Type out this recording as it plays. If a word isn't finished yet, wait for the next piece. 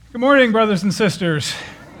Good morning, brothers and sisters.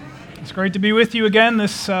 It's great to be with you again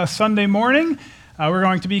this Sunday morning. We're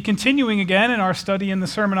going to be continuing again in our study in the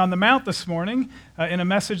Sermon on the Mount this morning in a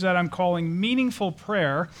message that I'm calling Meaningful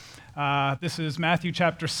Prayer. This is Matthew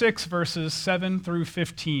chapter 6, verses 7 through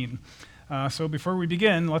 15. So before we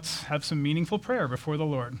begin, let's have some meaningful prayer before the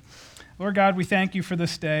Lord. Lord God, we thank you for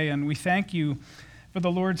this day, and we thank you for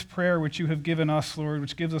the Lord's Prayer which you have given us, Lord,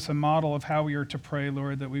 which gives us a model of how we are to pray,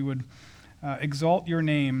 Lord, that we would exalt your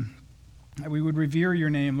name, that we would revere your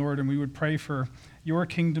name, Lord, and we would pray for your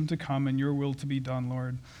kingdom to come and your will to be done,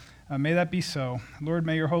 Lord. May that be so. Lord,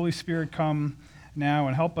 may your Holy Spirit come now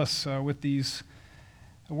and help us with these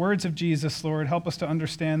words of Jesus, Lord. Help us to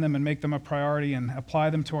understand them and make them a priority and apply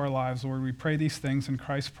them to our lives, Lord. We pray these things in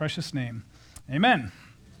Christ's precious name. Amen.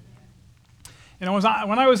 You know,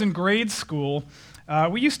 when I was in grade school,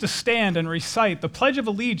 we used to stand and recite the Pledge of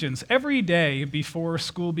Allegiance every day before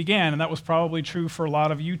school began, and that was probably true for a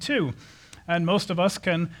lot of you too. And most of us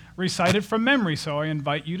can recite it from memory, so I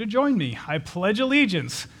invite you to join me. I pledge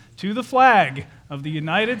allegiance to the flag of the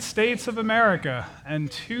United States of America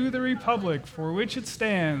and to the republic for which it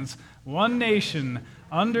stands, one nation,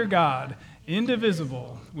 under God,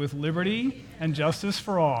 indivisible, with liberty and justice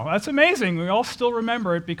for all. That's amazing. We all still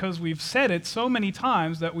remember it because we've said it so many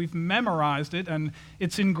times that we've memorized it and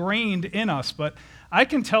it's ingrained in us. But I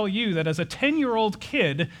can tell you that as a 10-year-old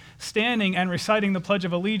kid, standing and reciting the Pledge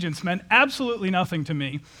of Allegiance meant absolutely nothing to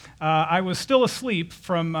me. I was still asleep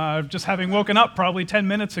from just having woken up probably 10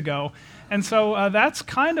 minutes ago. And so that's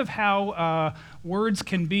kind of how words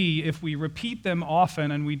can be if we repeat them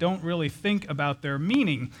often and we don't really think about their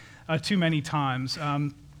meaning too many times.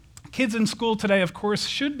 Kids in school today, of course,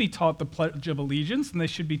 should be taught the Pledge of Allegiance, and they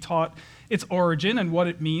should be taught its origin and what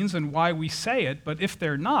it means and why we say it. But if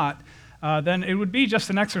they're not, then it would be just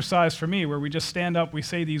an exercise for me where we just stand up, we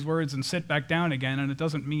say these words, and sit back down again, and it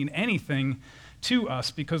doesn't mean anything to us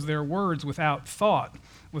because they're words without thought,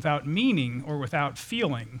 without meaning, or without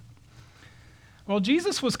feeling. Well,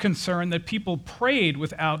 Jesus was concerned that people prayed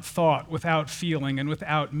without thought, without feeling, and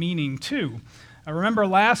without meaning too. I remember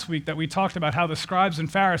last week that we talked about how the scribes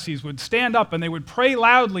and Pharisees would stand up and they would pray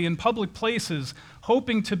loudly in public places,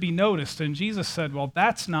 hoping to be noticed. And Jesus said, well,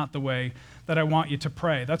 that's not the way that I want you to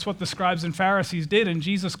pray. That's what the scribes and Pharisees did, and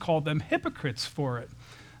Jesus called them hypocrites for it.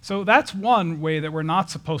 So that's one way that we're not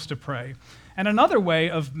supposed to pray. And another way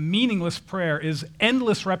of meaningless prayer is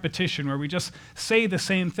endless repetition, where we just say the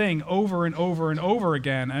same thing over and over and over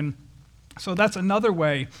again. And so that's another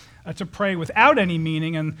way to pray without any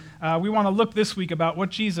meaning, and we want to look this week about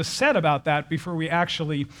what Jesus said about that before we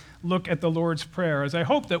actually look at the Lord's Prayer, as I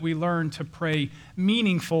hope that we learn to pray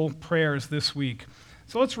meaningful prayers this week.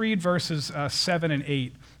 So let's read verses 7 and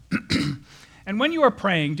 8. And when you are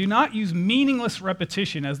praying, do not use meaningless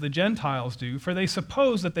repetition as the Gentiles do, for they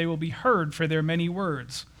suppose that they will be heard for their many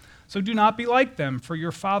words. So do not be like them, for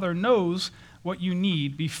your Father knows what you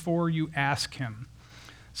need before you ask him.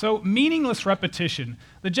 So meaningless repetition.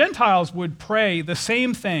 The Gentiles would pray the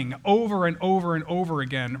same thing over and over and over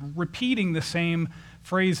again, repeating the same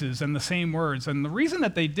phrases and the same words. And the reason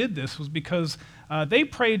that they did this was because they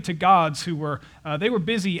prayed to gods who were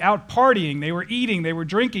busy out partying, they were eating, they were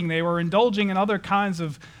drinking, they were indulging in other kinds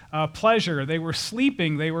of pleasure, they were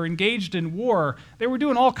sleeping, they were engaged in war, they were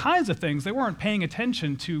doing all kinds of things. They weren't paying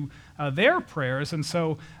attention to their prayers, and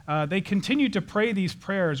so they continued to pray these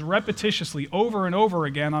prayers repetitiously over and over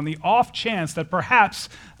again on the off chance that perhaps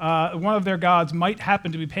one of their gods might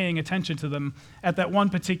happen to be paying attention to them at that one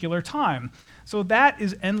particular time. So that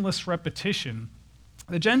is endless repetition.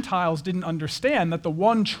 The Gentiles didn't understand that the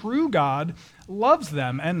one true God loves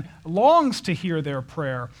them and longs to hear their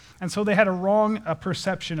prayer, and so they had a wrong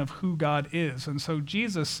perception of who God is. And so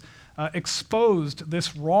Jesus exposed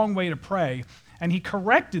this wrong way to pray, and he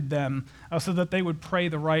corrected them so that they would pray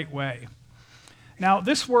the right way. Now,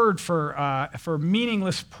 this word for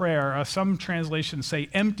meaningless prayer, some translations say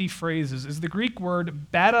empty phrases, is the Greek word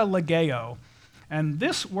batalageo. And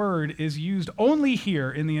this word is used only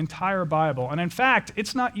here in the entire Bible. And in fact,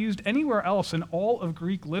 it's not used anywhere else in all of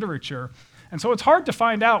Greek literature. And so it's hard to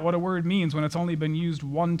find out what a word means when it's only been used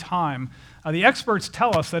one time. The experts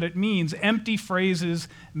tell us that it means empty phrases,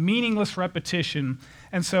 meaningless repetition.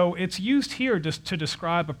 And so it's used here just to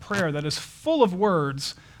describe a prayer that is full of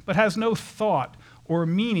words, but has no thought or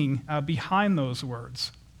meaning behind those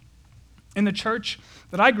words. In the church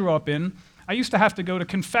that I grew up in, I used to have to go to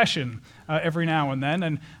confession every now and then,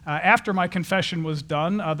 and after my confession was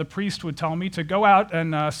done, the priest would tell me to go out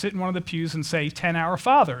and sit in one of the pews and say 10 Our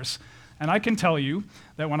Fathers. And I can tell you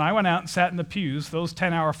that when I went out and sat in the pews, those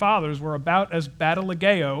 10 Our Fathers were about as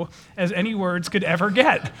batalegeo as any words could ever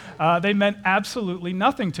get. They meant absolutely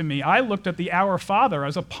nothing to me. I looked at the Our Father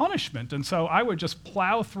as a punishment, and so I would just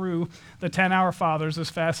plow through the 10 Our Fathers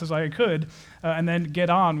as fast as I could and then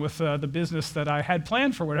get on with the business that I had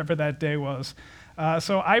planned for whatever that day was.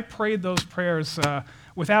 So I prayed those prayers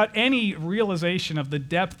without any realization of the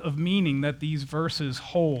depth of meaning that these verses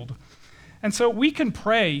hold. And so we can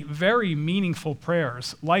pray very meaningful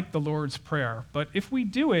prayers like the Lord's Prayer, but if we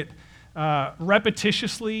do it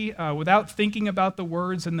repetitiously, without thinking about the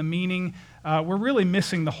words and the meaning, we're really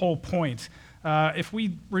missing the whole point. If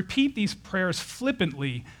we repeat these prayers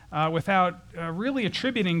flippantly, without really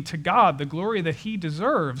attributing to God the glory that he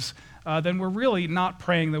deserves, then we're really not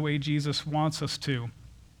praying the way Jesus wants us to.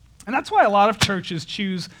 And that's why a lot of churches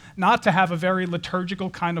choose not to have a very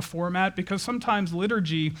liturgical kind of format, because sometimes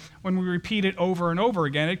liturgy, when we repeat it over and over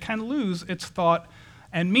again, it can lose its thought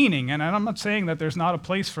and meaning. And I'm not saying that there's not a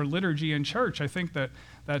place for liturgy in church. I think that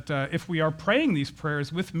if we are praying these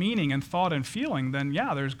prayers with meaning and thought and feeling, then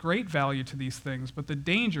yeah, there's great value to these things. But the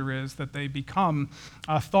danger is that they become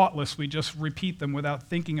thoughtless. We just repeat them without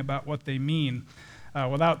thinking about what they mean,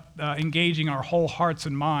 without engaging our whole hearts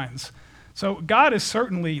and minds. So God is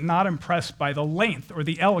certainly not impressed by the length or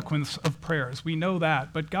the eloquence of prayers. We know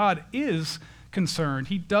that. But God is concerned.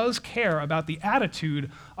 He does care about the attitude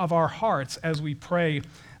of our hearts as we pray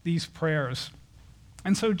these prayers.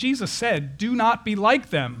 And so Jesus said, "Do not be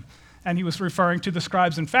like them." And he was referring to the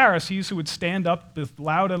scribes and Pharisees who would stand up with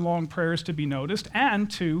loud and long prayers to be noticed, and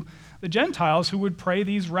to the Gentiles who would pray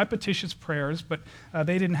these repetitious prayers, but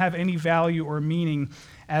they didn't have any value or meaning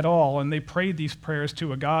at all. And they prayed these prayers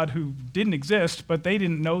to a God who didn't exist, but they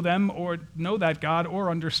didn't know them or know that God or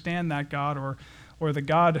understand that God or the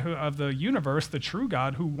God of the universe, the true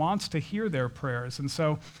God, who wants to hear their prayers. And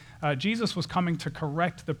so Jesus was coming to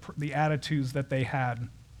correct the attitudes that they had.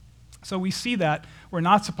 So we see that we're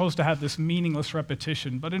not supposed to have this meaningless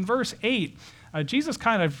repetition. But in verse 8, Jesus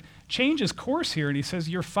kind of changes course here, and he says,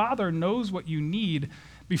 "Your Father knows what you need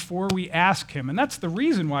before we ask him." And that's the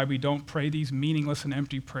reason why we don't pray these meaningless and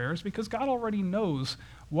empty prayers, because God already knows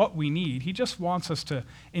what we need. He just wants us to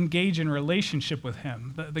engage in relationship with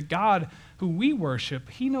him. The God who we worship,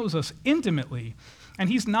 he knows us intimately, and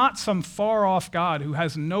he's not some far-off God who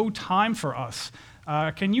has no time for us.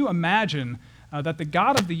 Can you imagine that the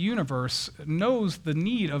God of the universe knows the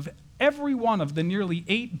need of every one of the nearly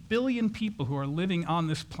 8 billion people who are living on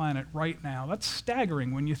this planet right now? That's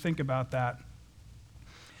staggering when you think about that.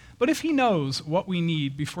 But if he knows what we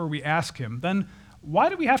need before we ask him, then why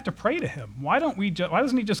do we have to pray to him? Why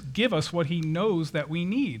doesn't he just give us what he knows that we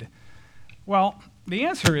need? Well, the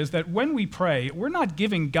answer is that when we pray, we're not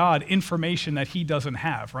giving God information that he doesn't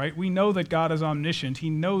have, right? We know that God is omniscient. He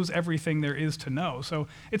knows everything there is to know. So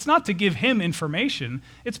it's not to give him information.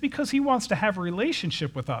 It's because he wants to have a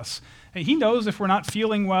relationship with us. He knows if we're not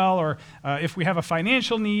feeling well, or if we have a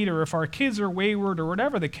financial need, or if our kids are wayward, or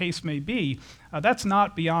whatever the case may be. That's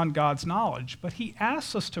not beyond God's knowledge. But he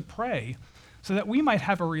asks us to pray so that we might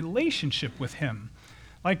have a relationship with him.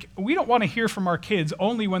 Like, we don't want to hear from our kids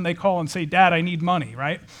only when they call and say, "Dad, I need money,"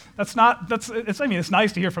 right? It's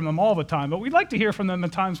nice to hear from them all the time, but we'd like to hear from them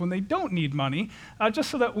at times when they don't need money,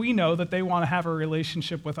 just so that we know that they want to have a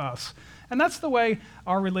relationship with us. And that's the way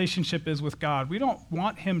our relationship is with God. We don't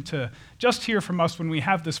want him to just hear from us when we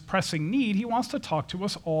have this pressing need. He wants to talk to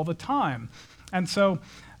us all the time. And so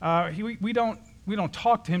we don't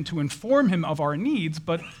talk to him to inform him of our needs,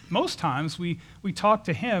 but most times we talk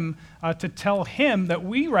to him to tell him that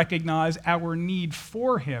we recognize our need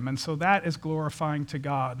for him, and so that is glorifying to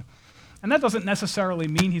God. And that doesn't necessarily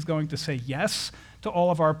mean he's going to say yes to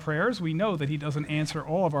all of our prayers. We know that he doesn't answer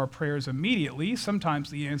all of our prayers immediately. Sometimes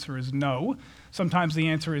the answer is no. Sometimes the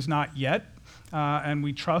answer is not yet, and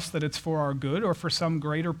we trust that it's for our good or for some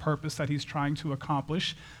greater purpose that he's trying to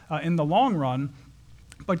accomplish in the long run.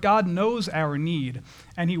 But God knows our need,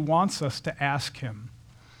 and he wants us to ask him.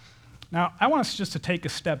 Now, I want us just to take a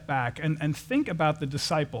step back and think about the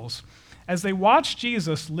disciples. As they watched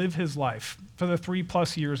Jesus live his life for the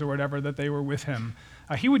 3+ years or whatever that they were with him,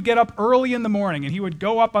 he would get up early in the morning, and he would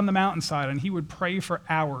go up on the mountainside, and he would pray for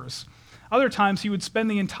hours. Other times, he would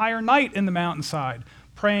spend the entire night in the mountainside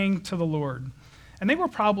praying to the Lord. And they were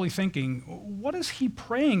probably thinking, what is he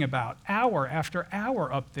praying about hour after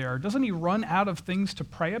hour up there? Doesn't he run out of things to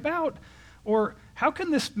pray about? Or how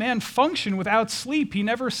can this man function without sleep? He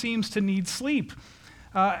never seems to need sleep.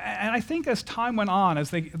 And I think as time went on,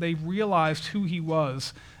 as they realized who he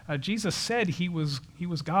was, Jesus said he was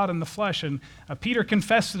God in the flesh, and Peter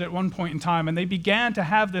confessed it at one point in time, and they began to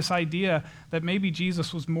have this idea that maybe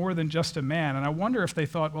Jesus was more than just a man. And I wonder if they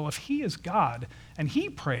thought, well, if he is God and he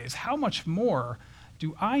prays, how much more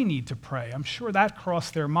do I need to pray? I'm sure that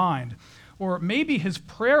crossed their mind. Or maybe his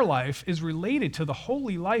prayer life is related to the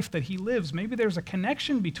holy life that he lives. Maybe there's a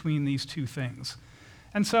connection between these two things.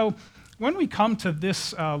 And so when we come to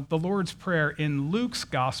this, the Lord's Prayer in Luke's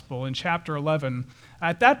Gospel in chapter 11,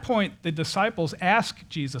 at that point, the disciples ask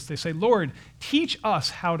Jesus, they say, Lord, teach us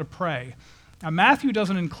how to pray. Now, Matthew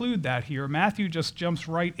doesn't include that here. Matthew just jumps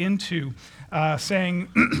right into saying,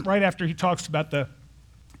 right after he talks about the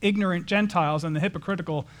ignorant Gentiles and the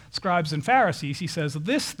hypocritical scribes and Pharisees, he says,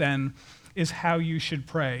 this then is how you should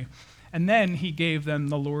pray. And then he gave them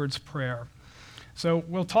the Lord's Prayer. So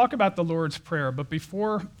we'll talk about the Lord's Prayer, but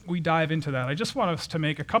before we dive into that, I just want us to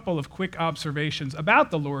make a couple of quick observations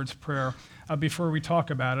about the Lord's Prayer before we talk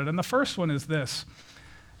about it. And the first one is this,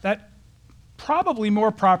 that probably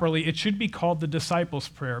more properly it should be called the disciples'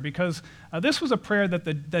 prayer, because this was a prayer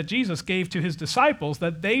that Jesus gave to his disciples,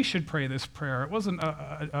 that they should pray this prayer. It wasn't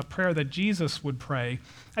a prayer that Jesus would pray.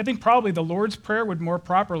 I think probably the Lord's Prayer would more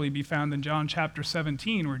properly be found in John chapter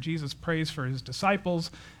 17, where Jesus prays for his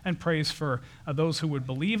disciples and prays for those who would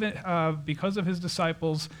believe it because of his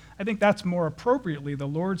disciples. I think that's more appropriately the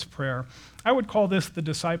Lord's Prayer. I would call this the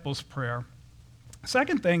disciples' prayer.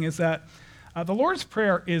 Second thing is that the Lord's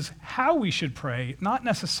Prayer is how we should pray, not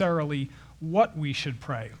necessarily what we should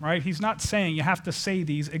pray, right? He's not saying you have to say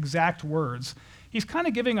these exact words. He's kind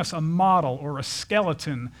of giving us a model or a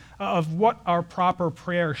skeleton of what our proper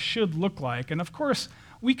prayer should look like. And of course,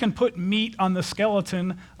 we can put meat on the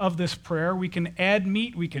skeleton of this prayer. We can add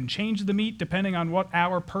meat. We can change the meat depending on what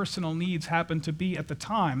our personal needs happen to be at the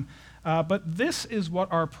time. But this is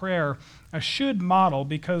what our prayer should model,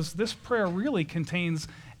 because this prayer really contains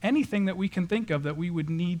anything that we can think of that we would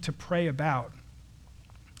need to pray about.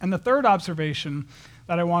 And the third observation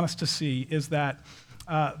that I want us to see is that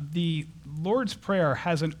the Lord's Prayer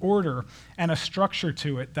has an order and a structure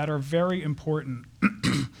to it that are very important.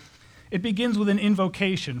 It begins with an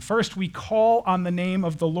invocation. First, we call on the name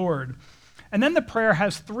of the Lord. And then the prayer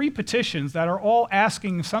has three petitions that are all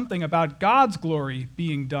asking something about God's glory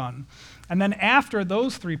being done. And then after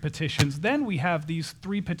those three petitions, then we have these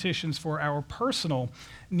three petitions for our personal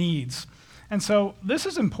needs. And so this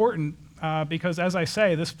is important because, as I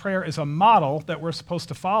say, this prayer is a model that we're supposed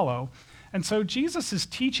to follow. And so Jesus is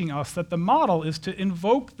teaching us that the model is to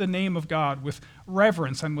invoke the name of God with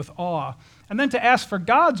reverence and with awe, and then to ask for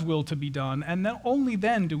God's will to be done, and then only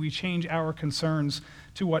then do we change our concerns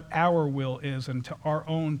to what our will is and to our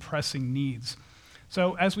own pressing needs.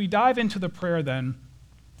 So as we dive into the prayer then,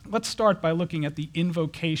 let's start by looking at the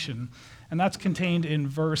invocation, and that's contained in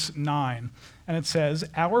verse 9. And it says,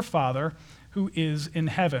 Our Father who is in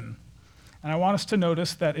heaven. And I want us to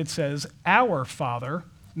notice that it says, Our Father,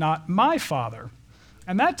 not my Father.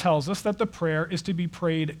 And that tells us that the prayer is to be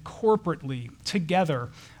prayed corporately, together,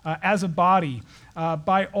 as a body,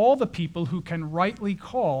 by all the people who can rightly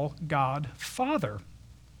call God Father.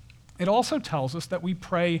 It also tells us that we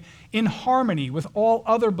pray in harmony with all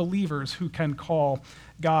other believers who can call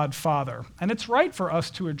God Father. And it's right for us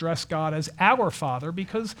to address God as our Father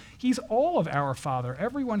because he's all of our Father.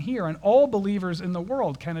 Everyone here and all believers in the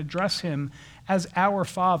world can address him as our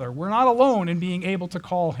Father. We're not alone in being able to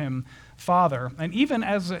call him Father. And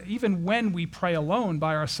even when we pray alone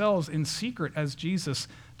by ourselves in secret, as Jesus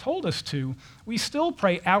told us to, we still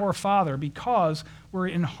pray our Father because we're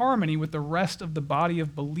in harmony with the rest of the body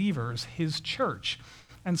of believers, his church.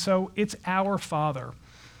 And so it's our Father.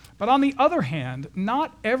 But on the other hand,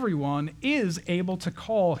 not everyone is able to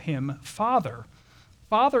call him Father.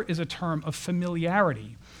 Father is a term of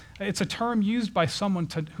familiarity. It's a term used by someone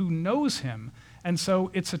who knows him, and so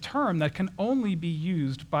it's a term that can only be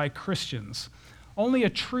used by Christians. Only a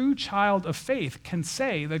true child of faith can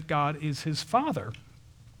say that God is his Father.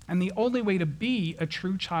 And the only way to be a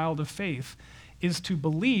true child of faith is to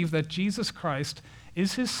believe that Jesus Christ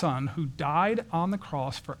is his Son who died on the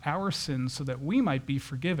cross for our sins so that we might be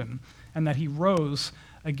forgiven, and that he rose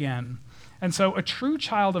again. And so a true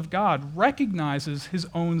child of God recognizes his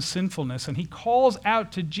own sinfulness, and he calls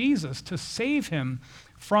out to Jesus to save him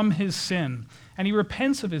from his sin. And he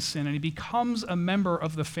repents of his sin, and he becomes a member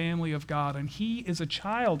of the family of God, and he is a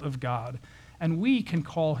child of God, and we can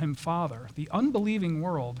call him Father. The unbelieving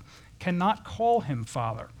world cannot call him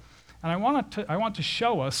Father. And I want to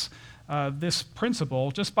show us this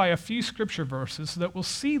principle just by a few scripture verses so that we'll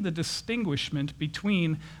see the distinguishment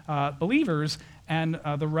between believers and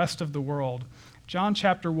the rest of the world. John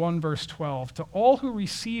chapter 1, verse 12, to all who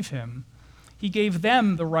receive him, he gave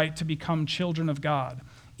them the right to become children of God,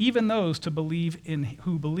 even those who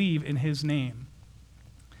believe in his name.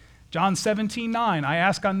 John 17:9, I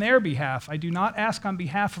ask on their behalf. I do not ask on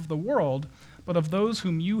behalf of the world, but of those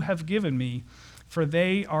whom you have given me, for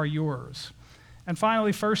they are yours. And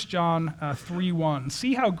finally, 1 John 3:1,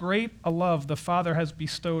 see how great a love the Father has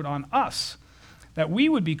bestowed on us, that we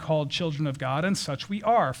would be called children of God, and such we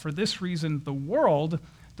are. For this reason, the world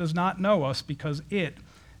does not know us, because it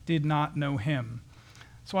did not know him.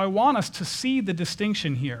 So I want us to see the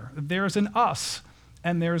distinction here. There's an us,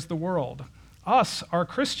 and there's the world. Us are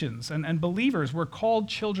Christians and believers. We're called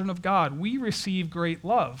children of God. We receive great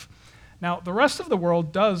love. Now, the rest of the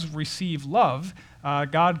world does receive love.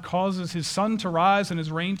 God causes his sun to rise and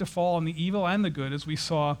his rain to fall on the evil and the good, as we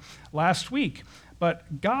saw last week.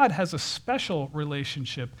 But God has a special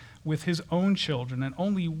relationship with his own children, and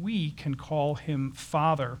only we can call him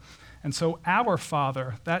Father. And so our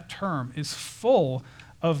Father, that term, is full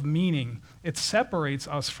of meaning. It separates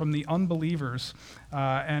us from the unbelievers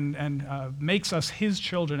and makes us his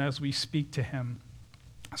children as we speak to him.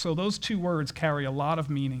 So those two words carry a lot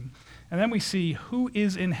of meaning. And then we see who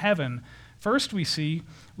is in heaven. First we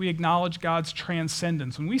acknowledge God's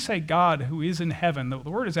transcendence. When we say God who is in heaven, the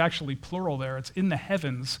word is actually plural there. It's in the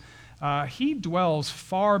heavens. He dwells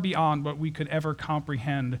far beyond what we could ever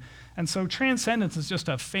comprehend. And so transcendence is just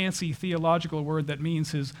a fancy theological word that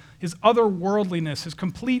means his otherworldliness, his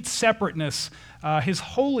complete separateness, his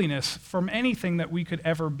holiness from anything that we could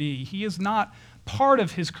ever be. He is not part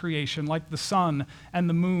of his creation like the sun and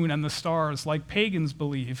the moon and the stars, like pagans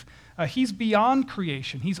believe. He's beyond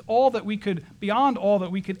creation. He's beyond all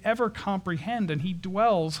that we could ever comprehend, and he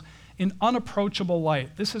dwells in unapproachable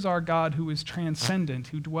light. This is our God who is transcendent,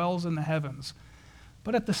 who dwells in the heavens.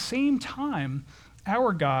 But at the same time,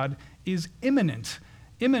 our God is immanent.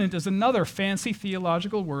 Immanent is another fancy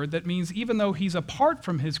theological word that means even though he's apart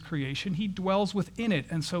from his creation, he dwells within it,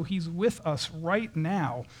 and so he's with us right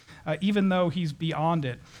now, even though he's beyond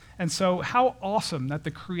it. And so how awesome that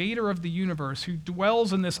the creator of the universe, who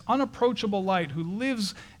dwells in this unapproachable light, who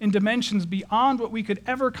lives in dimensions beyond what we could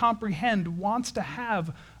ever comprehend, wants to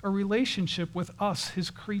have a relationship with us,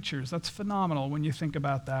 his creatures. That's phenomenal when you think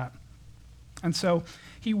about that. And so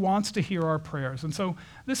he wants to hear our prayers. And so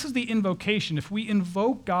this is the invocation. If we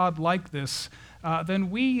invoke God like this,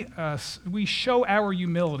 then we show our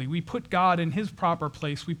humility. We put God in his proper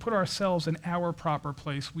place. We put ourselves in our proper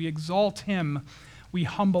place. We exalt him. We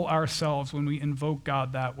humble ourselves when we invoke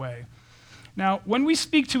God that way. Now, when we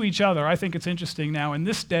speak to each other, I think it's interesting now in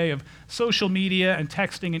this day of social media and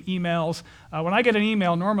texting and emails. When I get an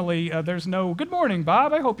email, normally there's no, good morning,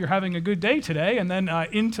 Bob, I hope you're having a good day today, and then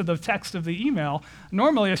into the text of the email.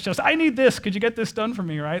 Normally it's just, I need this, could you get this done for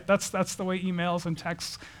me, right? That's the way emails and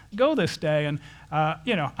texts go this day. And,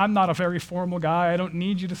 I'm not a very formal guy. I don't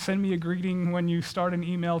need you to send me a greeting when you start an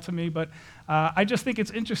email to me, but I just think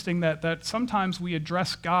it's interesting that sometimes we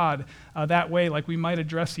address God that way, like we might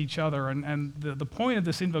address each other. And the point of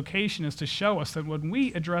this invocation is to show us that when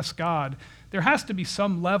we address God, there has to be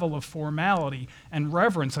some level of formality and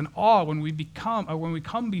reverence and awe when we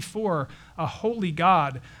come before a holy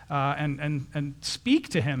God and speak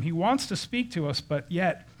to him. He wants to speak to us, but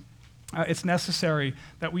yet it's necessary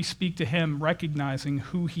that we speak to him recognizing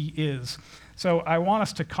who he is. So I want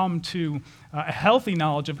us to come to a healthy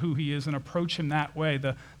knowledge of who he is and approach him that way.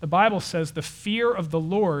 The Bible says the fear of the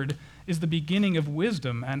Lord is the beginning of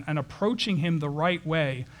wisdom, and approaching him the right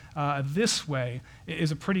way, this way,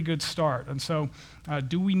 is a pretty good start. And so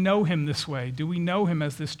do we know him this way? Do we know him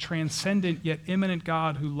as this transcendent yet immanent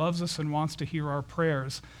God who loves us and wants to hear our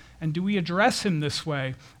prayers? And do we address him this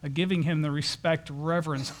way, giving him the respect,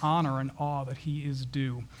 reverence, honor, and awe that he is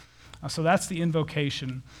due? So that's the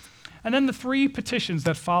invocation. And then the three petitions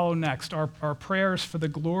that follow next are prayers for the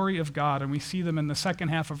glory of God, and we see them in the second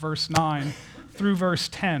half of verse 9 through verse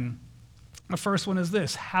 10. The first one is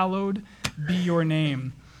this: hallowed be your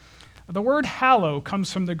name. The word hallow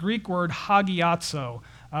comes from the Greek word hagiazo,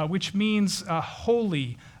 which means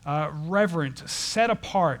holy, reverent, set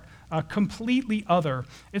apart, completely other.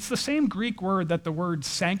 It's the same Greek word that the word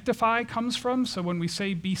sanctify comes from. So when we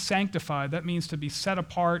say be sanctified, that means to be set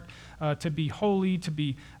apart, to be holy, to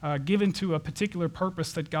be given to a particular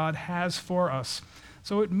purpose that God has for us.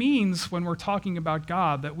 So it means when we're talking about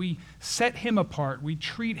God that we set him apart, we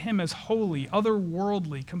treat him as holy,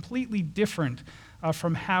 otherworldly, completely different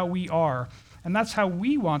from how we are. And that's how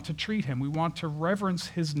we want to treat him. We want to reverence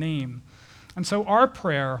his name. And so our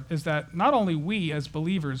prayer is that not only we as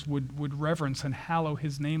believers would reverence and hallow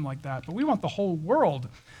his name like that, but we want the whole world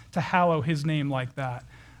to hallow his name like that.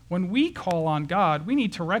 when we call on God, we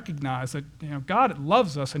need to recognize that God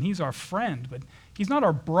loves us and he's our friend, but he's not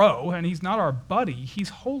our bro and he's not our buddy. He's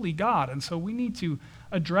holy God, and so we need to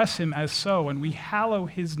address him as so, and we hallow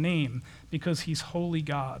his name because he's holy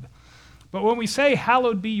God. But when we say,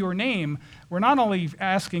 hallowed be your name, we're not only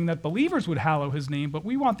asking that believers would hallow his name, but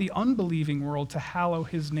we want the unbelieving world to hallow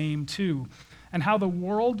his name too, and how the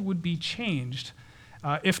world would be changed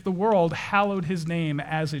if the world hallowed his name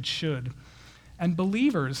as it should. And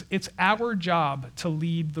believers, it's our job to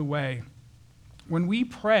lead the way. When we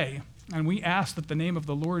pray and we ask that the name of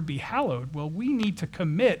the Lord be hallowed, well, we need to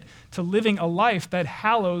commit to living a life that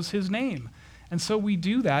hallows his name. And so we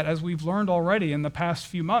do that, as we've learned already in the past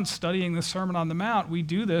few months studying the Sermon on the Mount. We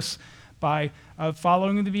do this by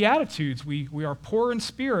following the Beatitudes. We are poor in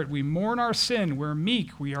spirit. We mourn our sin. We're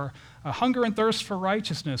meek. We are hunger and thirst for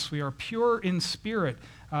righteousness. We are pure in spirit.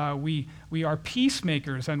 We are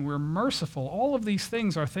peacemakers, and we're merciful. All of these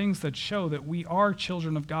things are things that show that we are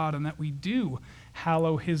children of God and that we do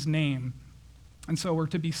hallow his name. And so we're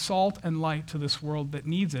to be salt and light to this world that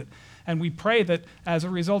needs it. And we pray that as a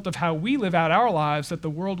result of how we live out our lives, that the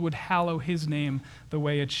world would hallow his name the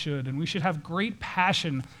way it should. And we should have great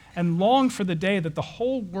passion and long for the day that the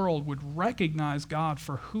whole world would recognize God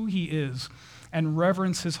for who he is and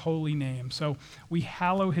reverence his holy name. So we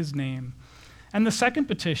hallow his name. And the second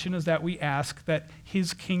petition is that we ask that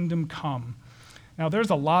his kingdom come. Now, there's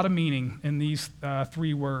a lot of meaning in these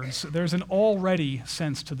three words. There's an already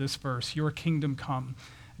sense to this verse, your kingdom come.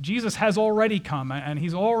 Jesus has already come, and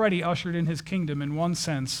he's already ushered in his kingdom in one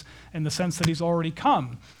sense, in the sense that he's already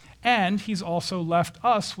come. And he's also left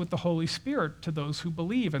us with the Holy Spirit to those who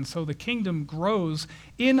believe. And so the kingdom grows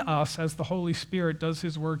in us as the Holy Spirit does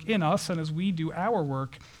his work in us and as we do our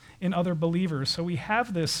work in other believers. So we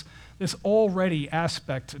have this already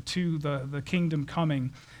aspect to the kingdom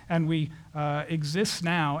coming, and we exist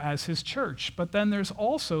now as his church. But then there's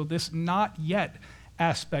also this not yet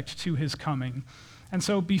aspect to his coming. And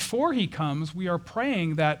so before he comes, we are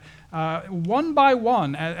praying that one by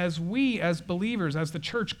one, as we as believers, as the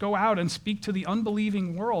church, go out and speak to the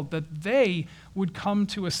unbelieving world, that they would come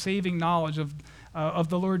to a saving knowledge of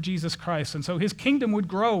the Lord Jesus Christ. And so his kingdom would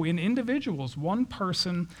grow in individuals, one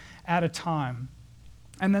person at a time.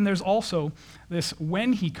 And then there's also this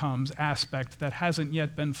when he comes aspect that hasn't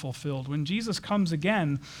yet been fulfilled. When Jesus comes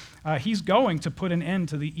again, he's going to put an end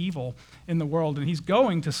to the evil in the world, and he's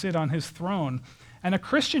going to sit on his throne. And a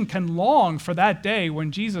Christian can long for that day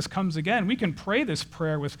when Jesus comes again. We can pray this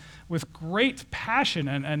prayer with great passion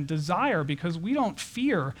and desire because we don't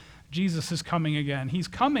fear Jesus is coming again. He's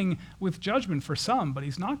coming with judgment for some, but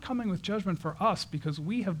he's not coming with judgment for us because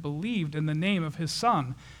we have believed in the name of his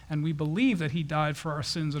Son, and we believe that he died for our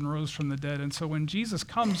sins and rose from the dead. And so when Jesus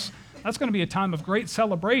comes, that's going to be a time of great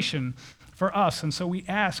celebration for us. And so we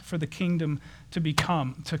ask for the kingdom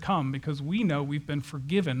to come because we know we've been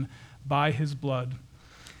forgiven by his blood.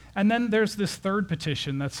 And then there's this third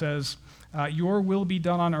petition that says, your will be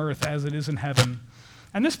done on earth as it is in heaven.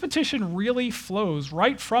 And this petition really flows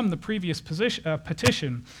right from the previous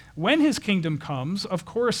petition. When his kingdom comes, of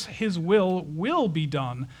course, his will be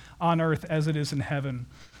done on earth as it is in heaven.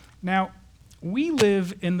 Now, we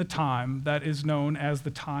live in the time that is known as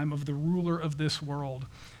the time of the ruler of this world,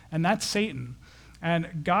 and that's Satan.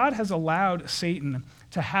 And God has allowed Satan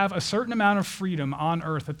to have a certain amount of freedom on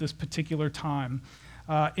earth at this particular time.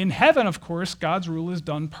 In heaven, of course, God's rule is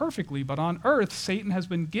done perfectly, but on earth, Satan has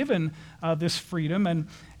been given this freedom,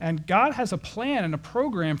 and God has a plan and a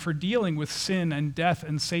program for dealing with sin and death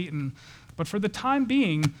and Satan. But for the time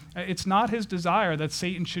being, it's not his desire that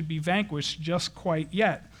Satan should be vanquished just quite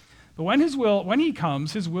yet. But when he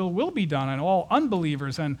comes, his will be done, and all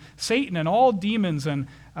unbelievers and Satan and all demons and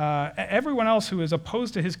everyone else who is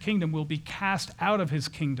opposed to his kingdom will be cast out of his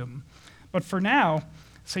kingdom. But for now,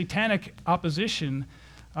 satanic opposition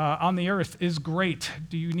on the earth is great.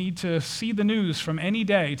 Do you need to see the news from any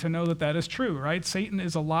day to know that that is true, right? Satan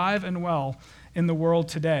is alive and well in the world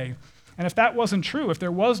today. And if that wasn't true, if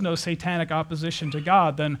there was no satanic opposition to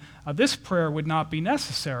God, then this prayer would not be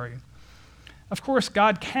necessary. Of course,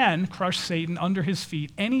 God can crush Satan under his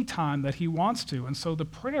feet any time that he wants to. And so the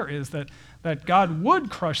prayer is that God would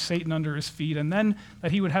crush Satan under his feet, and then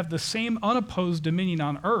that he would have the same unopposed dominion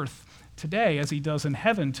on earth today as he does in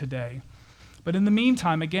heaven today. But in the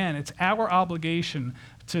meantime, again, it's our obligation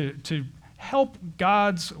to help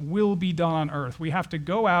God's will be done on earth. We have to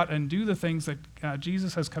go out and do the things that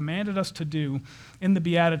Jesus has commanded us to do in the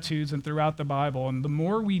Beatitudes and throughout the Bible. And the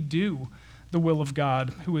more we do the will of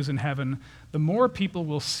God who is in heaven, the more people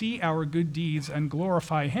will see our good deeds and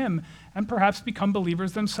glorify him and perhaps become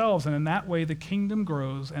believers themselves. And in that way, the kingdom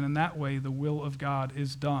grows, and in that way, the will of God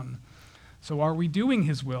is done. So are we doing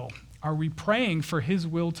his will? Are we praying for his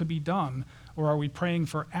will to be done? Or are we praying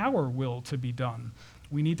for our will to be done?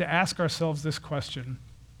 We need to ask ourselves this question.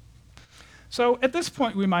 So at this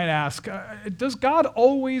point, we might ask, does God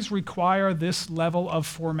always require this level of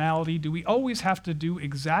formality? Do we always have to do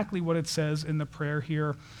exactly what it says in the prayer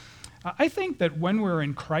here? I think that when we're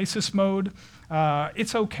in crisis mode,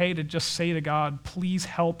 it's okay to just say to God, please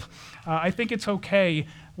help. I think it's okay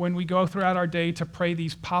when we go throughout our day to pray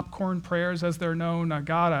these popcorn prayers, as they're known.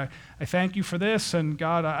 God, I thank you for this, and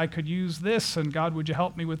God, I could use this, and God, would you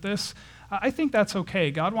help me with this? I think that's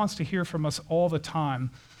okay. God wants to hear from us all the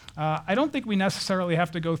time. I don't think we necessarily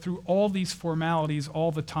have to go through all these formalities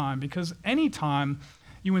all the time, because anytime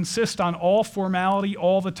you insist on all formality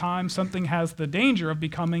all the time, something has the danger of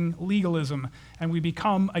becoming legalism. And we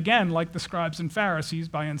become, again, like the scribes and Pharisees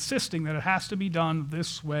by insisting that it has to be done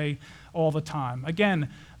this way all the time. Again,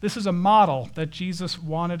 this is a model that Jesus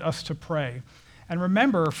wanted us to pray. And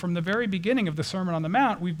remember, from the very beginning of the Sermon on the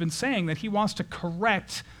Mount, we've been saying that he wants to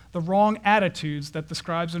correct the wrong attitudes that the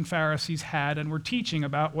scribes and Pharisees had and were teaching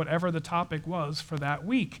about whatever the topic was for that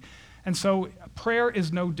week. And so prayer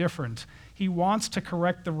is no different. He wants to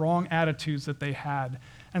correct the wrong attitudes that they had.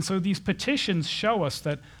 And so these petitions show us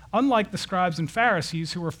that unlike the scribes and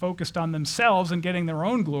Pharisees who were focused on themselves and getting their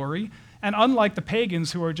own glory, and unlike the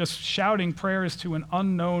pagans who are just shouting prayers to an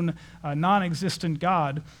unknown, non-existent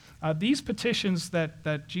God, these petitions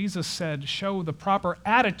that Jesus said show the proper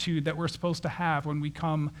attitude that we're supposed to have when we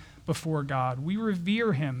come before God. We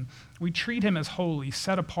revere him. We treat him as holy,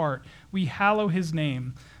 set apart. We hallow his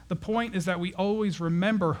name. The point is that we always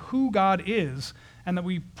remember who God is and that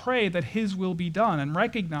we pray that his will be done and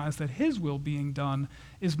recognize that his will being done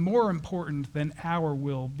is more important than our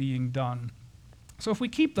will being done. So if we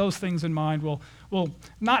keep those things in mind, we'll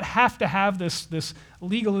not have to have this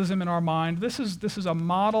legalism in our mind. This is a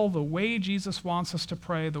model, the way Jesus wants us to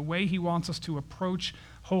pray, the way he wants us to approach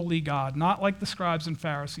holy God, not like the scribes and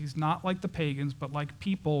Pharisees, not like the pagans, but like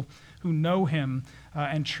people who know him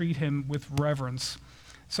and treat him with reverence.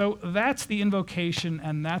 So that's the invocation,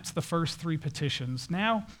 and that's the first three petitions.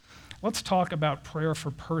 Now, let's talk about prayer for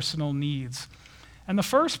personal needs. And the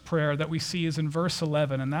first prayer that we see is in verse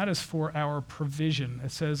 11, and that is for our provision.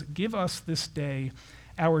 It says, "Give us this day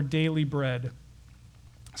our daily bread."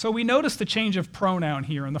 So we notice the change of pronoun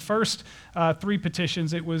here. In the first three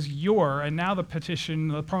petitions, it was your, and now the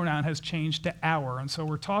pronoun has changed to our. And so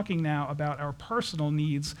we're talking now about our personal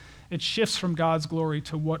needs. It shifts from God's glory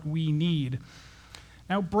to what we need.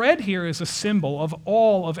 Now, bread here is a symbol of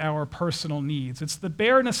all of our personal needs. It's the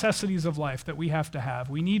bare necessities of life that we have to have.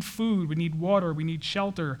 We need food, we need water, we need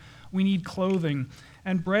shelter, we need clothing,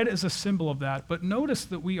 and bread is a symbol of that. But notice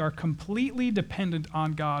that we are completely dependent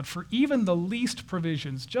on God for even the least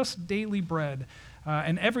provisions, just daily bread,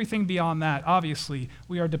 and everything beyond that, obviously,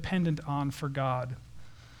 we are dependent on for God.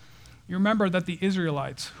 You remember that the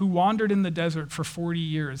Israelites, who wandered in the desert for 40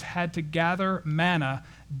 years, had to gather manna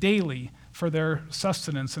daily for their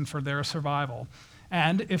sustenance and for their survival.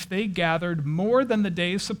 And if they gathered more than the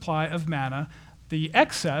day's supply of manna, the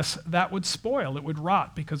excess, that would spoil. It would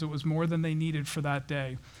rot because it was more than they needed for that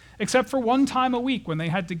day. Except for one time a week when they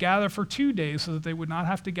had to gather for 2 days so that they would not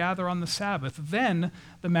have to gather on the Sabbath. Then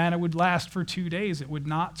the manna would last for 2 days. It would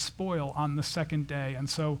not spoil on the second day. And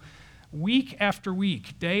so week after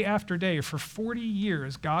week, day after day, for 40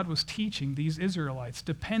 years, God was teaching these Israelites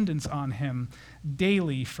dependence on him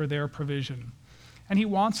daily for their provision. And he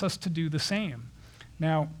wants us to do the same.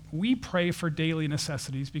 Now, we pray for daily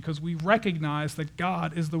necessities because we recognize that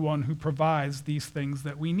God is the one who provides these things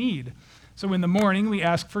that we need. So in the morning, we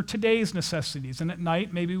ask for today's necessities, and at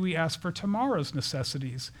night, maybe we ask for tomorrow's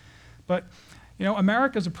necessities. But you know,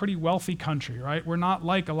 America's a pretty wealthy country, right? We're not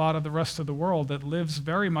like a lot of the rest of the world that lives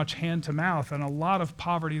very much hand to mouth, and a lot of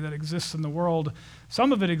poverty that exists in the world.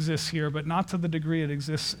 Some of it exists here, but not to the degree it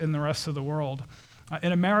exists in the rest of the world.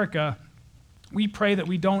 In America, we pray that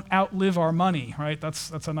we don't outlive our money, right? That's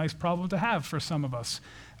a nice problem to have for some of us.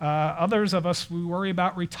 Others of us, we worry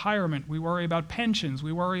about retirement, we worry about pensions,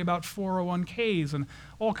 we worry about 401ks and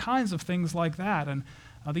all kinds of things like that. And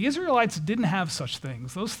the Israelites didn't have such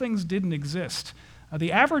things. Those things didn't exist.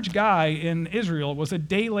 The average guy in Israel was a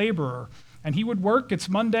day laborer, and he would work. It's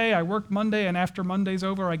Monday, I work Monday, and after Monday's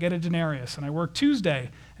over, I get a denarius. And I work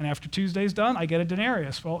Tuesday, and after Tuesday's done, I get a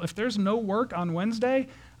denarius. Well, if there's no work on Wednesday,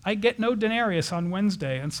 I get no denarius on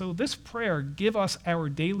Wednesday. And so this prayer, "Give us our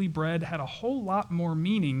daily bread," had a whole lot more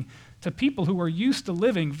meaning to people who were used to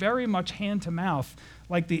living very much hand to mouth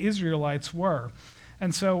like the Israelites were.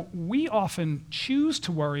 And so we often choose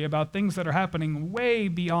to worry about things that are happening way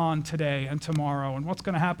beyond today and tomorrow and what's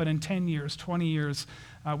going to happen in 10 years, 20 years.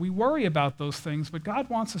 We worry about those things, but God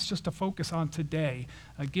wants us just to focus on today.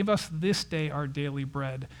 Give us this day our daily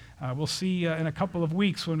bread. We'll see in a couple of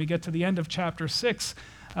weeks when we get to the end of chapter 6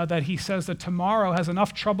 that he says that tomorrow has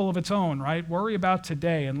enough trouble of its own, right? Worry about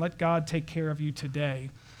today and let God take care of you today.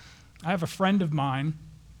 I have a friend of mine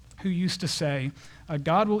who used to say,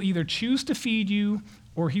 God will either choose to feed you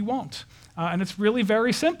or he won't. And it's really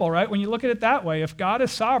very simple, right? When you look at it that way, if God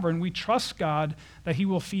is sovereign, we trust God that he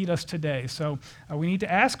will feed us today. So we need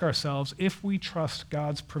to ask ourselves if we trust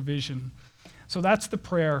God's provision. So that's the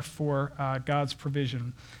prayer for God's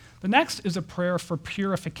provision. The next is a prayer for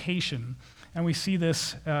purification. And we see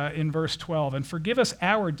this in verse 12. And forgive us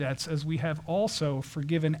our debts as we have also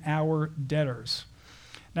forgiven our debtors.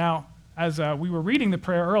 Now, as we were reading the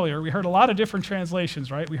prayer earlier, we heard a lot of different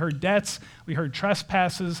translations, right? We heard debts, we heard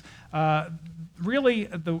trespasses. Really,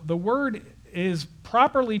 the word is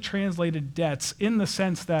properly translated debts in the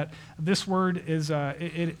sense that this word is,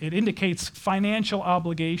 it indicates financial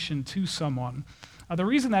obligation to someone. The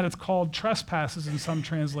reason that it's called trespasses in some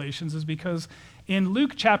translations is because in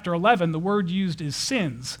Luke chapter 11, the word used is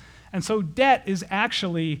sins. And so debt is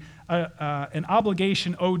actually an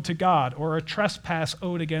obligation owed to God, or a trespass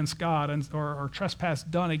owed against God, or trespass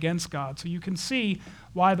done against God. So you can see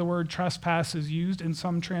why the word trespass is used in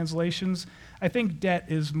some translations. I think debt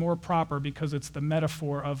is more proper because it's the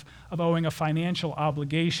metaphor of owing a financial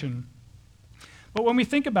obligation. But when we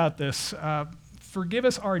think about this, forgive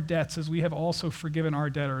us our debts as we have also forgiven our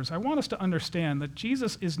debtors, I want us to understand that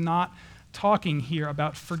Jesus is not talking here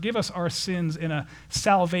about forgive us our sins in a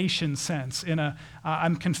salvation sense, in a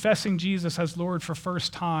I'm confessing Jesus as Lord for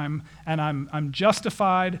first time, and I'm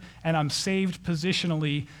justified, and I'm saved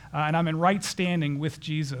positionally, and I'm in right standing with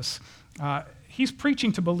Jesus. He's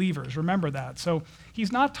preaching to believers, remember that. So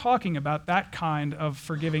he's not talking about that kind of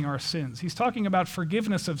forgiving our sins. He's talking about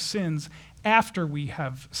forgiveness of sins after we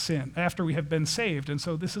have sinned, after we have been saved. And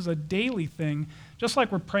so this is a daily thing. Just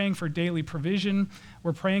like we're praying for daily provision,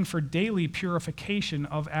 we're praying for daily purification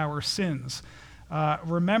of our sins.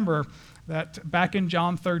 Remember that back in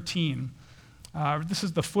John 13, this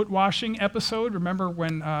is the foot washing episode. Remember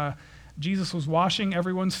when Jesus was washing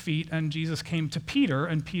everyone's feet, and Jesus came to Peter,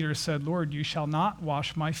 and Peter said, "Lord, you shall not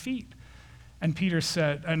wash my feet." And Jesus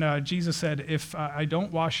said, "If I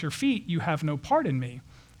don't wash your feet, you have no part in me."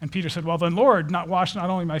 And Peter said, "Well, then, Lord, not wash not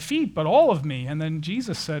only my feet, but all of me." And then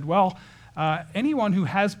Jesus said, "Well, anyone who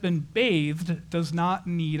has been bathed does not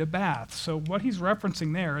need a bath." So what he's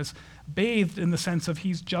referencing there is bathed in the sense of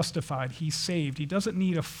he's justified, he's saved. He doesn't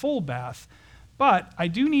need a full bath. But I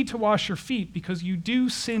do need to wash your feet because you do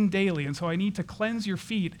sin daily, and so I need to cleanse your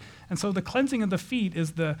feet. And so the cleansing of the feet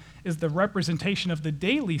is the representation of the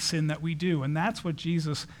daily sin that we do, and that's what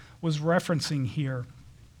Jesus was referencing here.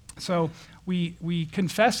 So we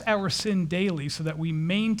confess our sin daily so that we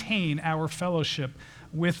maintain our fellowship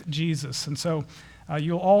with Jesus. And so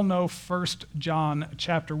you'll all know 1 John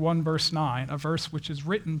chapter 1, verse 9, a verse which is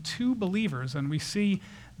written to believers, and we see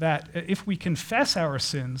that if we confess our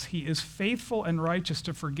sins, he is faithful and righteous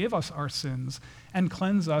to forgive us our sins and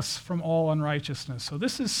cleanse us from all unrighteousness. So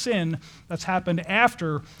this is sin that's happened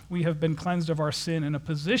after we have been cleansed of our sin in a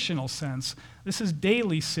positional sense. This is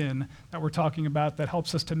daily sin that we're talking about that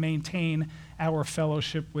helps us to maintain our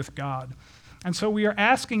fellowship with God. And so we are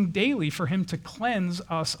asking daily for him to cleanse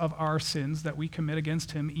us of our sins that we commit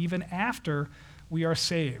against him even after we are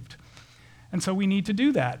saved. And so we need to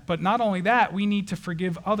do that. But not only that, we need to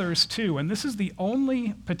forgive others too. And this is the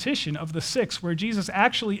only petition of the 6 where Jesus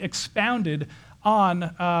actually expounded on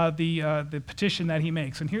the petition that he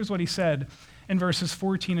makes. And here's what he said in verses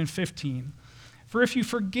 14 and 15. "For if you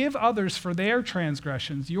forgive others for their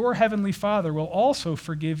transgressions, your heavenly Father will also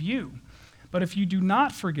forgive you. But if you do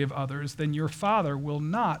not forgive others, then your Father will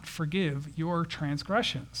not forgive your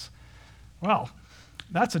transgressions." Well,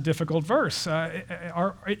 that's a difficult verse.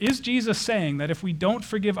 Is Jesus saying that if we don't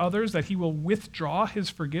forgive others, that he will withdraw his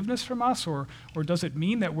forgiveness from us? Or does it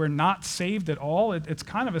mean that we're not saved at all? It's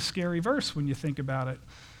kind of a scary verse when you think about it.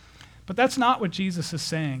 But that's not what Jesus is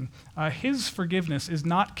saying. His forgiveness is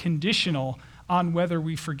not conditional on whether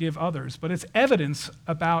we forgive others, but it's evidence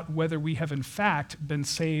about whether we have in fact been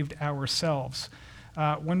saved ourselves.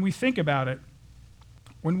 When we think about it,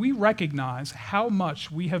 when we recognize how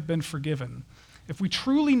much we have been forgiven, If we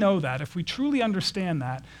truly know that, if we truly understand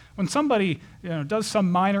that, when somebody does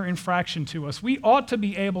some minor infraction to us, we ought to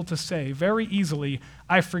be able to say very easily,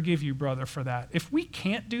 I forgive you, brother, for that. If we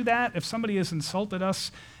can't do that, if somebody has insulted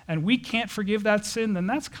us and we can't forgive that sin, then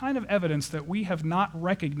that's kind of evidence that we have not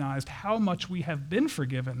recognized how much we have been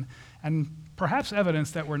forgiven, and perhaps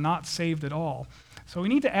evidence that we're not saved at all. So we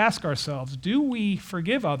need to ask ourselves, do we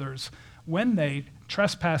forgive others when they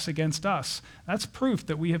trespass against us? That's proof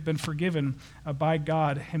that we have been forgiven by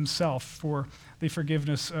God himself for the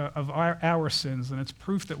forgiveness of our sins, and it's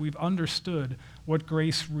proof that we've understood what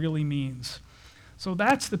grace really means. So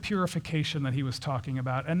that's the purification that he was talking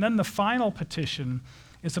about. And then the final petition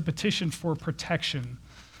is a petition for protection.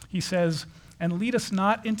 He says, and lead us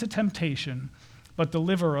not into temptation, but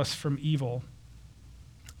deliver us from evil.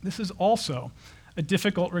 This is also a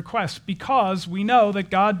difficult request because we know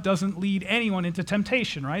that God doesn't lead anyone into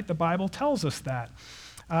temptation, right? The Bible tells us that.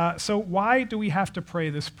 So why do we have to pray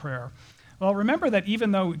this prayer? Well, remember that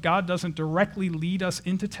even though God doesn't directly lead us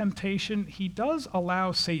into temptation, he does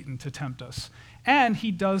allow Satan to tempt us. And he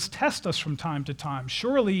does test us from time to time.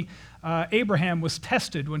 Surely Abraham was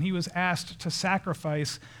tested when he was asked to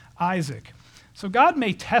sacrifice Isaac. So God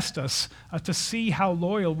may test us to see how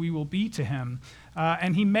loyal we will be to him.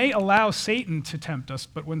 And he may allow Satan to tempt us,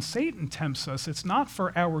 but when Satan tempts us, it's not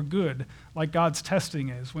for our good like God's testing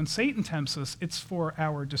is. When Satan tempts us, it's for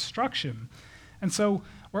our destruction. And so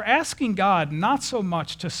we're asking God not so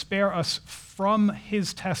much to spare us from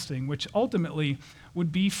his testing, which ultimately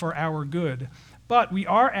would be for our good, but we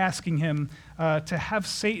are asking him to have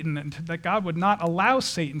Satan, and that God would not allow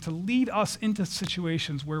Satan to lead us into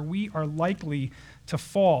situations where we are likely to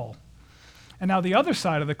fall. And now the other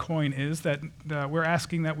side of the coin is that we're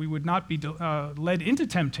asking that we would not be led into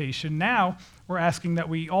temptation. Now we're asking that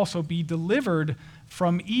we also be delivered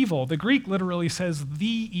from evil. The Greek literally says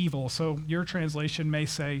the evil. So your translation may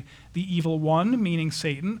say the evil one, meaning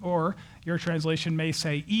Satan, or your translation may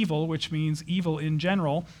say evil, which means evil in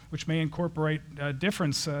general, which may incorporate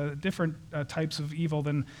different types of evil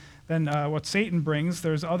than what Satan brings.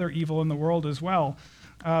 There's other evil in the world as well.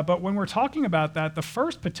 But when we're talking about that, the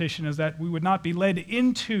first petition is that we would not be led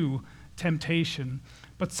into temptation.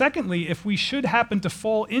 But secondly, if we should happen to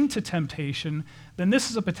fall into temptation, then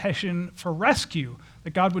this is a petition for rescue,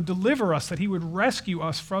 that God would deliver us, that he would rescue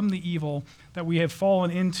us from the evil that we have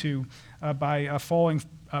fallen into by falling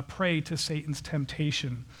prey to Satan's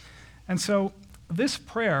temptation. And so this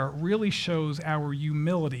prayer really shows our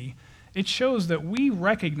humility. It shows that we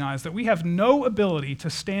recognize that we have no ability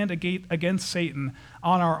to stand against Satan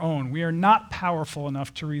on our own. We are not powerful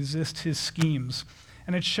enough to resist his schemes.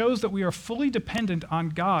 And it shows that we are fully dependent on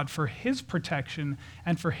God for his protection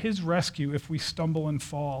and for his rescue if we stumble and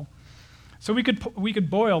fall. So we could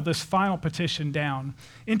boil this final petition down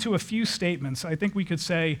into a few statements. I think we could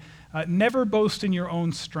say, never boast in your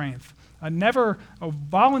own strength. Never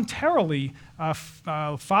voluntarily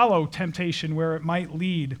follow temptation where it might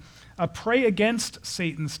lead. Pray against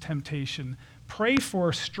Satan's temptation. Pray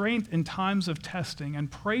for strength in times of testing, and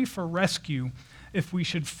pray for rescue if we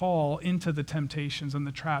should fall into the temptations and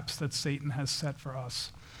the traps that Satan has set for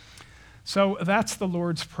us. So that's the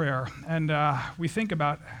Lord's Prayer. And we think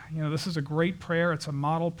about, this is a great prayer. It's a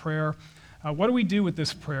model prayer. What do we do with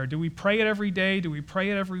this prayer? Do we pray it every day? Do we pray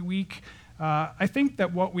it every week? I think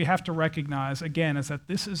that what we have to recognize, again, is that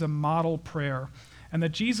this is a model prayer, and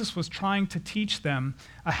that Jesus was trying to teach them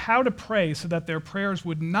how to pray so that their prayers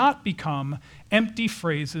would not become empty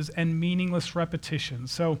phrases and meaningless repetitions.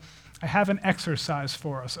 So I have an exercise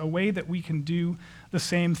for us, a way that we can do the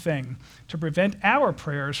same thing to prevent our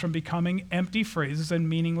prayers from becoming empty phrases and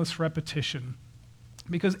meaningless repetition.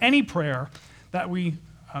 Because any prayer that we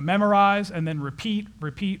memorize and then repeat,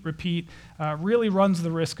 really runs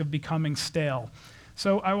the risk of becoming stale.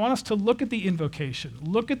 So I want us to look at the invocation,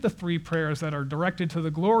 look at the three prayers that are directed to the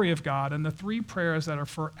glory of God and the three prayers that are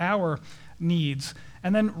for our needs,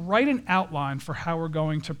 and then write an outline for how we're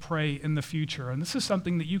going to pray in the future. And this is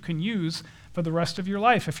something that you can use for the rest of your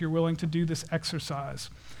life if you're willing to do this exercise.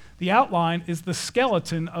 The outline is the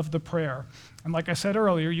skeleton of the prayer. And like I said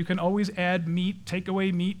earlier, you can always add meat, take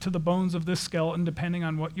away meat to the bones of this skeleton depending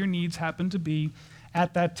on what your needs happen to be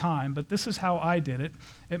at that time. But this is how I did it.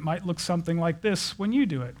 It might look something like this when you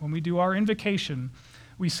do it. When we do our invocation,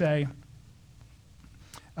 we say,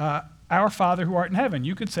 Our Father who art in heaven.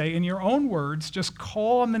 You could say in your own words, just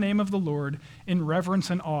call on the name of the Lord in reverence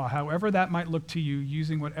and awe, however that might look to you,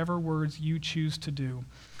 using whatever words you choose to do.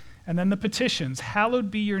 And then the petitions,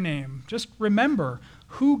 hallowed be your name. Just remember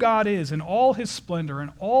who God is in all his splendor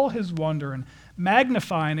and all his wonder, and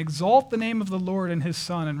magnify and exalt the name of the Lord and his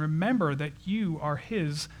Son, and remember that you are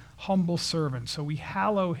his humble servant. So we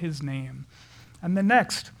hallow his name. And then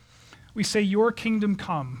next, we say, your kingdom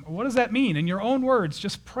come. What does that mean? In your own words,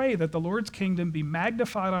 just pray that the Lord's kingdom be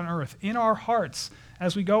magnified on earth in our hearts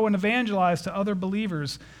as we go and evangelize to other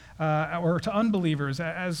believers or to unbelievers,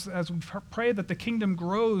 as we pray that the kingdom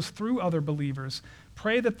grows through other believers.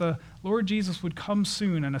 Pray that the Lord Jesus would come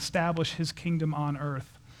soon and establish his kingdom on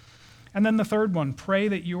earth. And then the third one, pray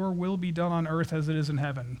that your will be done on earth as it is in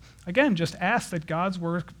heaven. Again, just ask that God's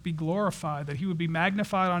work be glorified, that he would be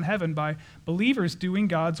magnified on heaven by believers doing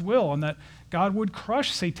God's will, and that God would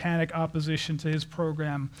crush satanic opposition to his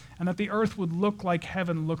program, and that the earth would look like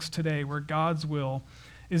heaven looks today, where God's will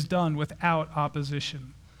is done without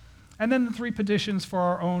opposition. And then the three petitions for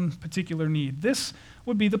our own particular need. This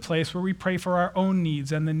would be the place where we pray for our own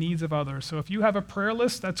needs and the needs of others. So if you have a prayer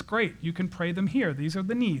list, that's great. You can pray them here. These are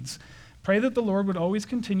the needs. Pray that the Lord would always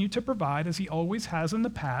continue to provide, as he always has in the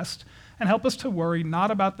past, and help us to worry not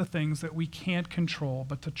about the things that we can't control,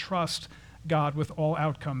 but to trust God with all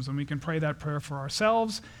outcomes. And we can pray that prayer for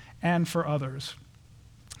ourselves and for others.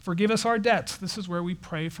 Forgive us our debts. This is where we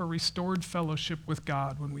pray for restored fellowship with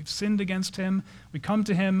God. When we've sinned against him, we come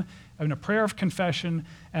to him in a prayer of confession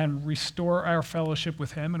and restore our fellowship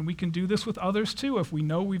with him. And we can do this with others too. If we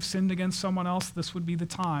know we've sinned against someone else, this would be the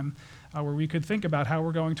time where we could think about how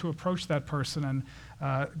we're going to approach that person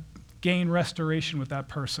and gain restoration with that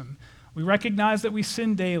person. We recognize that we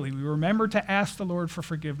sin daily. We remember to ask the Lord for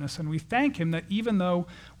forgiveness, and we thank him that even though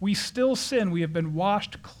we still sin, we have been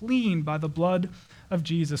washed clean by the blood of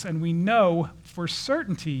Jesus, and we know for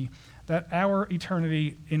certainty that our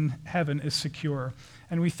eternity in heaven is secure.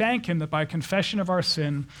 And we thank him that by confession of our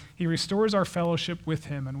sin, he restores our fellowship with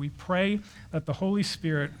him, and we pray that the Holy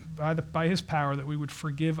Spirit, by his power, that we would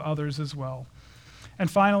forgive others as well. And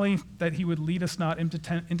finally, that he would lead us not into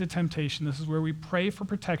temptation. This is where we pray for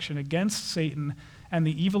protection against Satan and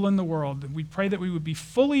the evil in the world. We pray that we would be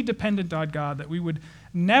fully dependent on God, that we would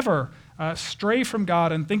never stray from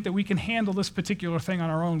God and think that we can handle this particular thing on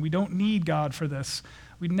our own. We don't need God for this.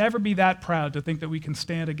 We'd never be that proud to think that we can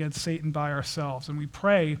stand against Satan by ourselves. And we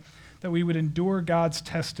pray that we would endure God's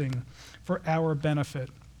testing for our benefit.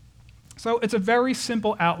 So it's a very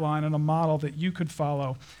simple outline and a model that you could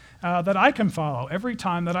follow, that I can follow every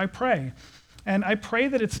time that I pray. And I pray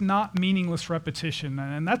that it's not meaningless repetition.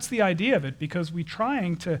 And that's the idea of it, because we're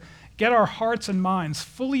trying to get our hearts and minds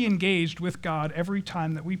fully engaged with God every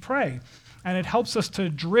time that we pray. And it helps us to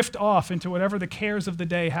drift off into whatever the cares of the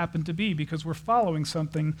day happen to be, because we're following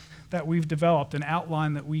something that we've developed, an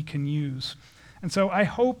outline that we can use. And so I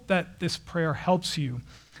hope that this prayer helps you.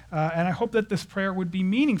 And I hope that this prayer would be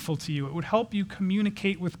meaningful to you. It would help you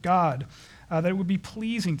communicate with God, that it would be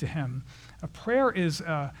pleasing to him. A prayer is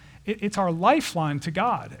it's our lifeline to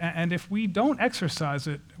God. And if we don't exercise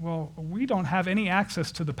it, well, we don't have any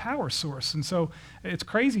access to the power source. And so it's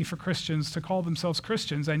crazy for Christians to call themselves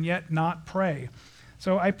Christians and yet not pray.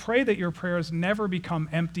 So I pray that your prayers never become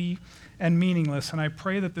empty and meaningless. And I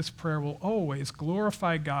pray that this prayer will always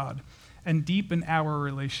glorify God and deepen our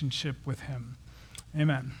relationship with him.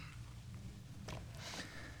 Amen.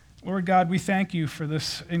 Lord God, we thank you for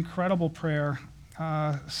this incredible prayer,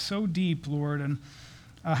 so deep, Lord, and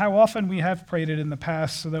how often we have prayed it in the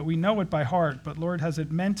past so that we know it by heart, but Lord, has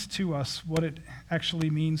it meant to us what it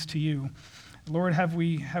actually means to you? Lord, have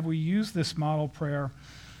we used this model prayer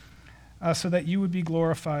so that you would be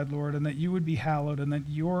glorified, Lord, and that you would be hallowed, and that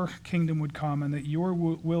your kingdom would come, and that your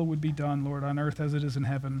will would be done, Lord, on earth as it is in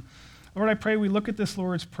heaven. Lord, I pray we look at this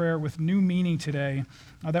Lord's Prayer with new meaning today,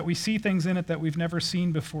 that we see things in it that we've never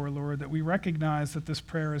seen before, Lord, that we recognize that this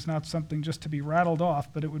prayer is not something just to be rattled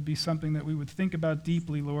off, but it would be something that we would think about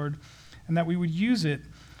deeply, Lord, and that we would use it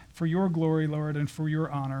for your glory, Lord, and for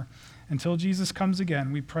your honor. Until Jesus comes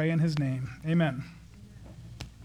again, we pray in his name. Amen.